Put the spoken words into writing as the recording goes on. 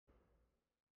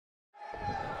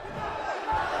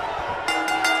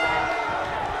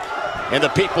And the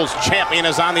People's Champion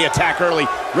is on the attack early,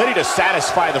 ready to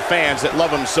satisfy the fans that love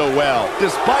him so well.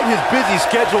 Despite his busy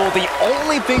schedule, the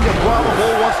only thing that Brahma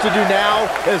Bull wants to do now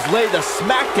is lay the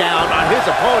smackdown on his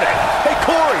opponent. Hey,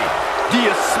 Corey, do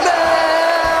you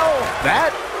smell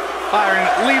that? Byron,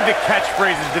 leave the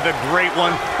catchphrases to the great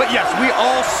one. But yes, we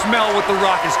all smell what The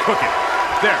Rock is cooking.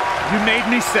 There, you made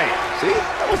me say it. See,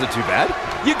 that wasn't too bad.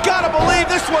 You gotta believe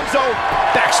this one's over.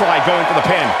 Backslide going for the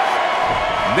pin.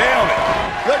 Nailed it.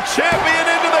 The champion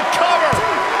into the cover.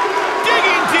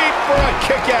 Digging deep for a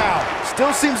kick out.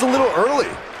 Still seems a little early.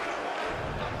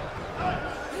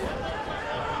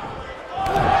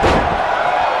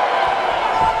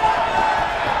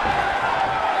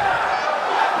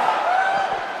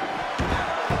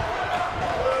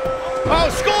 Oh,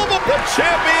 Skullman, the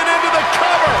champion into the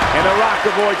cover. And The Rock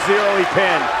avoids the early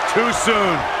pin. Too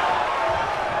soon.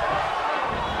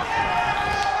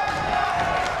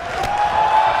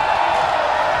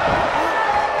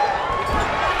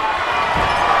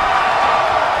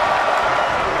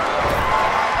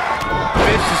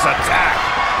 Vicious attack.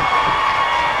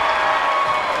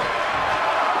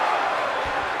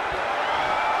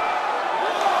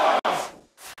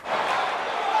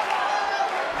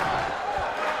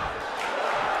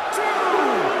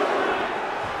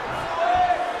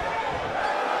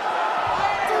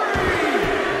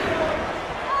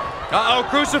 Uh-oh,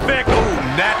 crucifix. Ooh,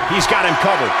 net. He's got him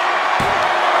covered.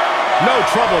 No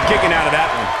trouble kicking out of that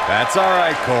one. That's all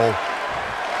right, Cole.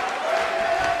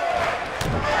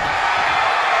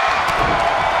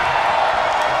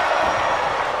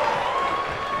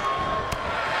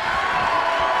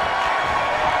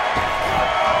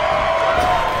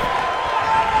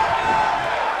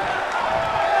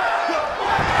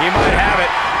 He might have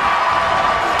it.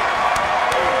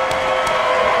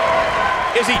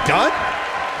 Is he done?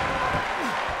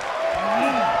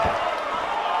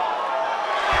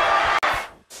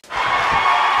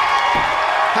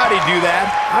 How'd he do that?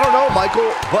 I don't know, Michael,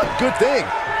 but good thing.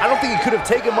 I don't think he could have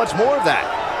taken much more of that.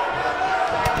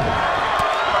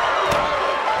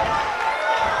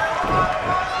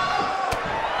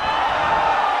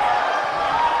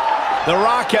 The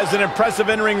Rock has an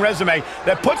impressive in-ring resume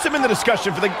that puts him in the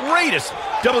discussion for the greatest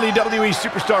WWE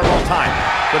superstar of all time.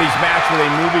 But he's matched with a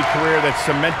movie career that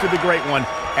cemented the great one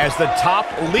as the top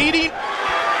leading.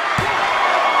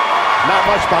 Not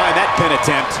much behind that pin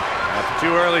attempt. That's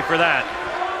too early for that.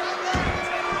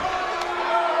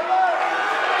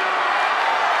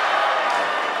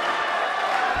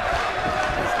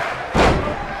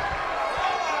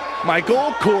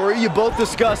 Michael, Corey, you both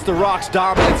discussed The Rock's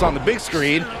dominance on the big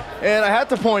screen, and I have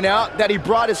to point out that he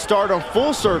brought his stardom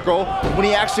full circle when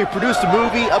he actually produced a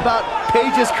movie about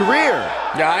Paige's career.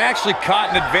 Yeah, I actually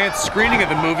caught an advanced screening of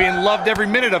the movie and loved every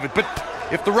minute of it, but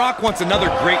if The Rock wants another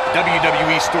great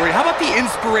WWE story, how about the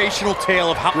inspirational tale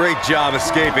of how— Great job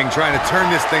escaping, trying to turn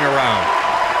this thing around.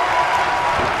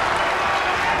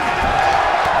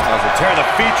 As it tear the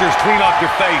features clean off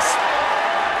your face.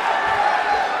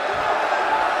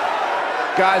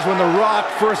 Guys, when The Rock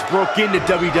first broke into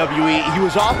WWE, he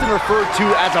was often referred to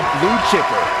as a blue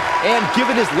chipper. And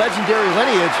given his legendary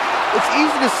lineage, it's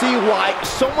easy to see why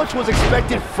so much was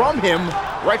expected from him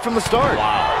right from the start.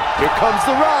 Wow. Here comes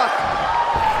The Rock.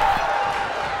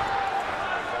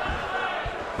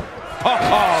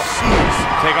 Oh, jeez.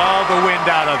 Take all the wind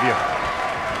out of you.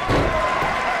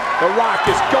 The Rock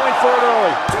is going for it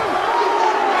early.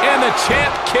 And the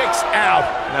champ kicks out.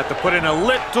 Have to put in a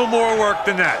little more work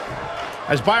than that.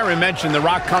 As Byron mentioned, The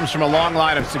Rock comes from a long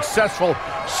line of successful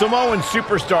Samoan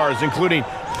superstars, including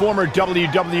former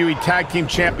WWE Tag Team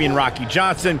Champion Rocky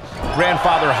Johnson,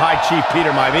 grandfather High Chief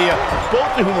Peter Maivia,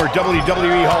 both of whom are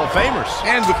WWE Hall of Famers.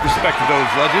 And with respect to those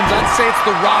legends, I'd say it's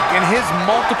The Rock and his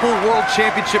multiple World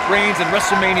Championship reigns and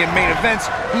WrestleMania main events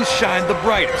who shined the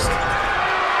brightest.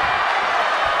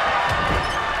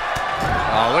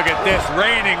 Oh, look at this,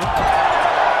 reigning.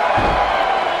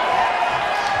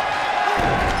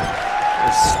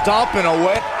 Stomping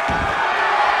away.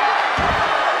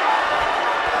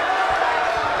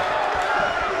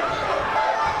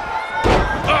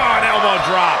 Oh, an elbow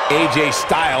drop. AJ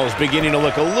Styles beginning to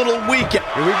look a little weak. Here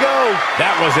we go.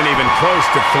 That wasn't even close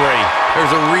to 3.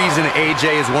 There's a reason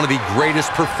AJ is one of the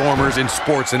greatest performers in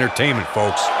sports entertainment,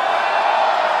 folks.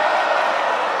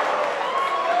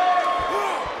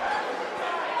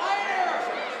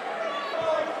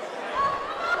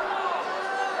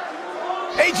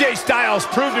 AJ Styles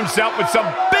proved himself with some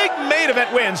big main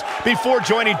event wins before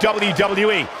joining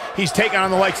WWE. He's taken on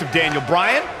the likes of Daniel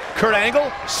Bryan, Kurt Angle,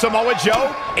 Samoa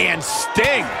Joe, and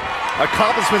Sting.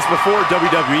 Accomplishments before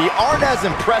WWE aren't as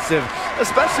impressive,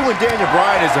 especially when Daniel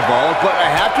Bryan is involved, but I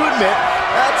have to admit,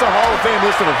 That's a Hall of Fame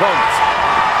list of opponents.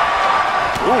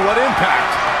 Ooh, what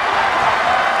impact.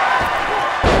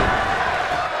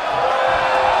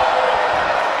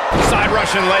 Side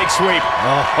Russian leg sweep.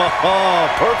 Oh,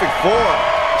 perfect form.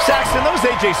 Saxton, those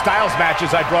AJ Styles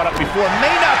matches I brought up before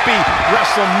may not be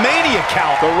WrestleMania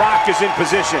count. The Rock is in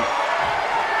position.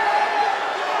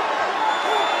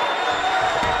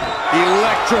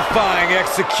 Electrifying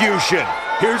execution.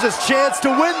 Here's his chance to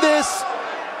win this.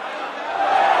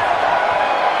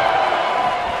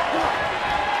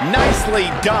 Nicely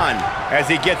done as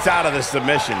he gets out of the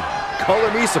submission.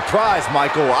 Color me surprised,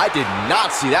 Michael. I did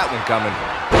not see that one coming.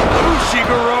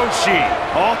 Ushigoroshi.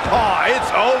 Oh,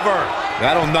 it's over.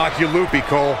 That'll knock you loopy,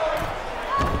 Cole.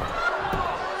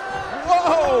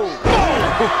 Whoa!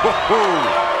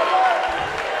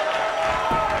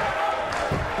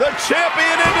 The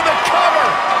champion into the cover.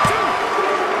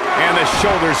 And the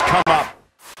shoulders come up.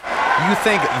 You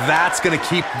think that's going to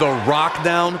keep The Rock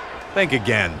down? Think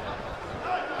again.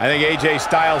 I think AJ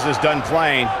Styles is done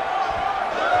playing.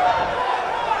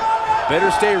 Better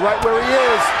stay right where he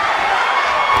is.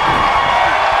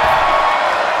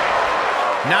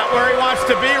 Not where he wants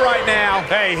to be right now.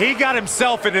 Hey, he got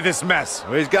himself into this mess.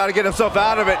 Well, he's got to get himself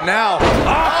out of it now.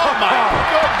 Oh my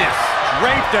goodness.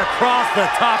 Draped across the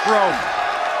top rope.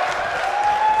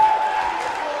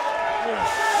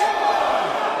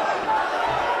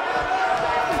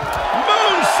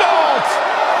 Moonsault!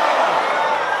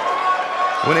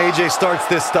 When AJ starts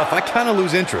this stuff, I kind of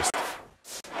lose interest.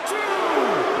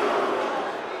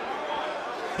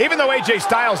 Even though AJ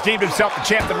Styles deemed himself the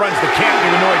champ that runs the camp to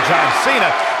annoy John Cena,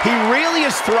 he really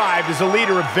has thrived as a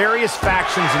leader of various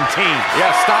factions and teams. Yeah,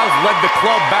 Styles led the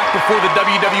club back before the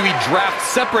WWE draft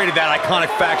separated that iconic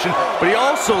faction, but he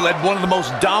also led one of the most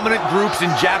dominant groups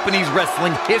in Japanese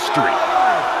wrestling history.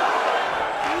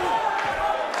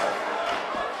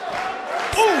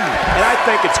 And I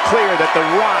think it's clear that The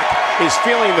Rock is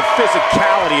feeling the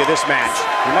physicality of this match.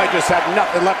 He might just have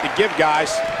nothing left to give,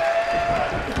 guys.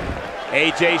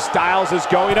 AJ Styles is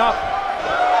going up.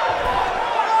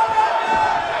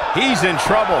 He's in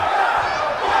trouble.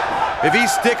 If he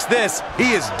sticks this,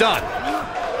 he is done.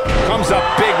 Comes up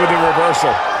big with the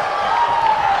reversal.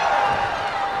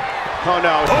 Oh,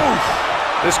 no.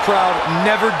 This crowd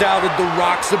never doubted The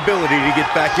Rock's ability to get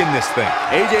back in this thing.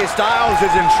 AJ Styles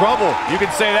is in trouble. You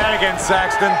can say that again,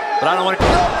 Saxton, but I don't want to...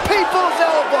 People's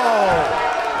elbow.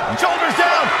 Shoulders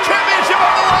down. Championship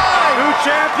on the line. New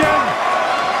champion.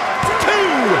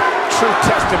 True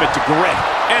testament to grit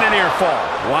and an ear fall.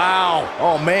 Wow.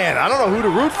 Oh, man, I don't know who to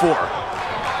root for.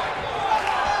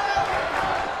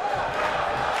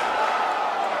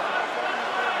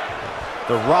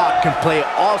 The Rock can play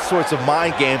all sorts of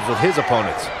mind games with his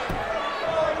opponents.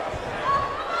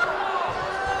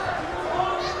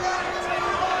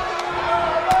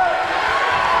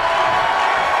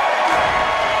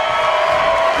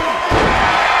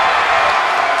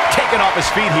 Taken off his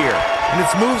feet here. And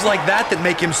it's moves like that that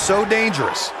make him so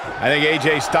dangerous. I think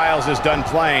AJ Styles is done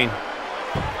playing.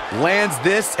 Lands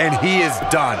this, and he is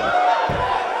done.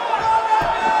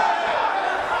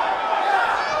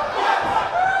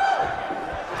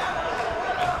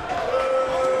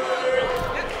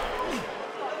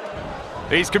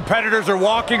 These competitors are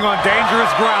walking on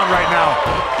dangerous ground right now.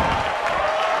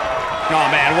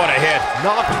 Oh, man, what a hit.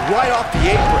 Knocked right off the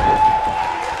apron.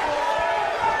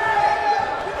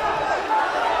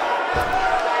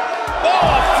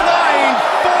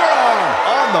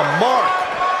 The mark.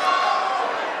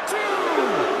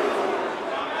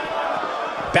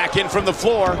 Back in from the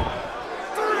floor.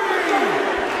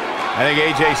 I think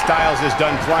AJ Styles is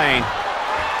done playing.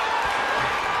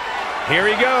 Here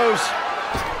he goes.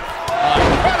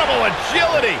 Incredible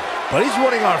agility. But he's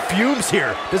running on fumes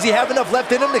here. Does he have enough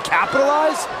left in him to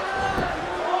capitalize?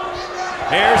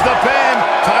 Here's the pin.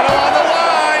 Title on the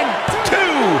line. 2.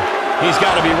 He's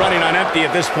got to be running on empty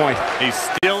at this point. He's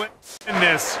still in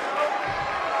this.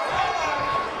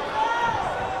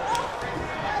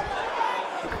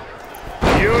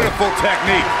 Beautiful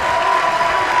technique.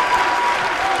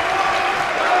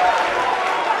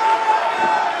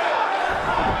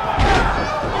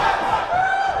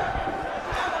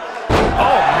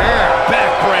 Oh, man,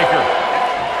 backbreaker.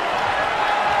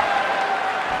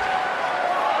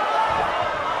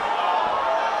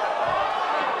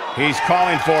 He's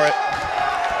calling for it.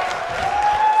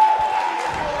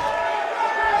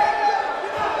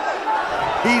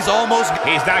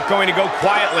 He's not going to go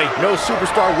quietly. No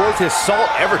superstar worth his salt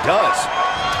ever does.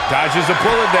 Dodges a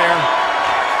bullet there.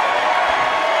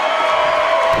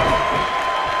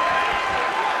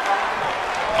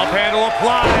 Up handle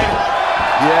applied.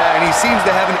 Yeah, and he seems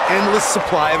to have an endless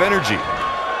supply of energy.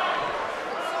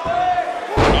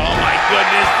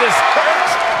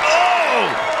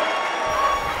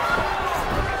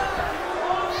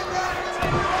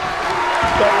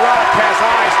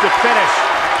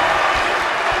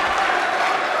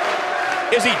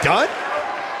 Is he done?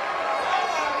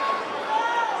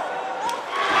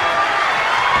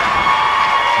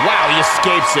 Wow, he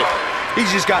escapes it.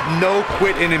 He's just got no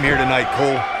quit in him here tonight,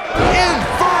 Cole.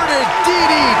 Inverted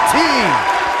DDT.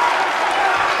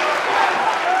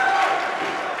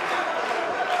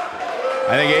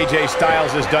 I think AJ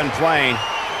Styles is done playing.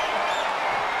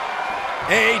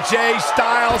 AJ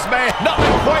Styles, man,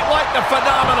 nothing quite like the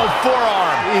phenomenal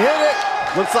forearm. He hit it.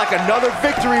 Looks like another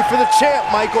victory for the champ,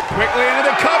 Michael. Quickly into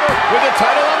the cover with the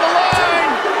title on the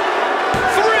line.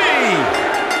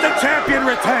 3. The champion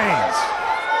retains.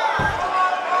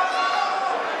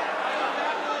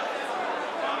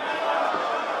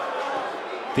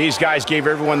 These guys gave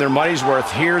everyone their money's worth.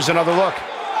 Here's another look.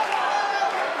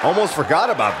 Almost forgot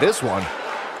about this one.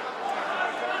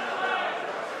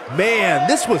 Man,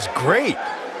 this was great.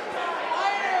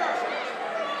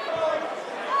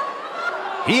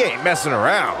 He ain't messing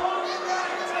around.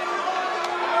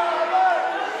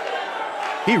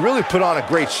 He really put on a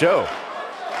great show.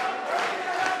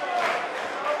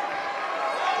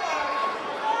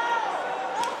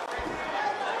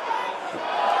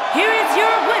 Here is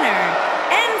your winner,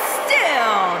 and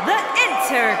still the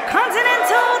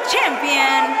Intercontinental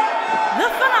Champion, the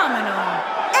phenomenal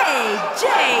AJ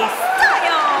Styles.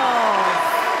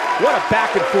 What a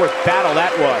back-and-forth battle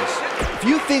that was.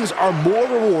 Few things are more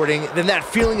rewarding than that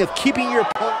feeling of keeping your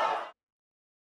opponent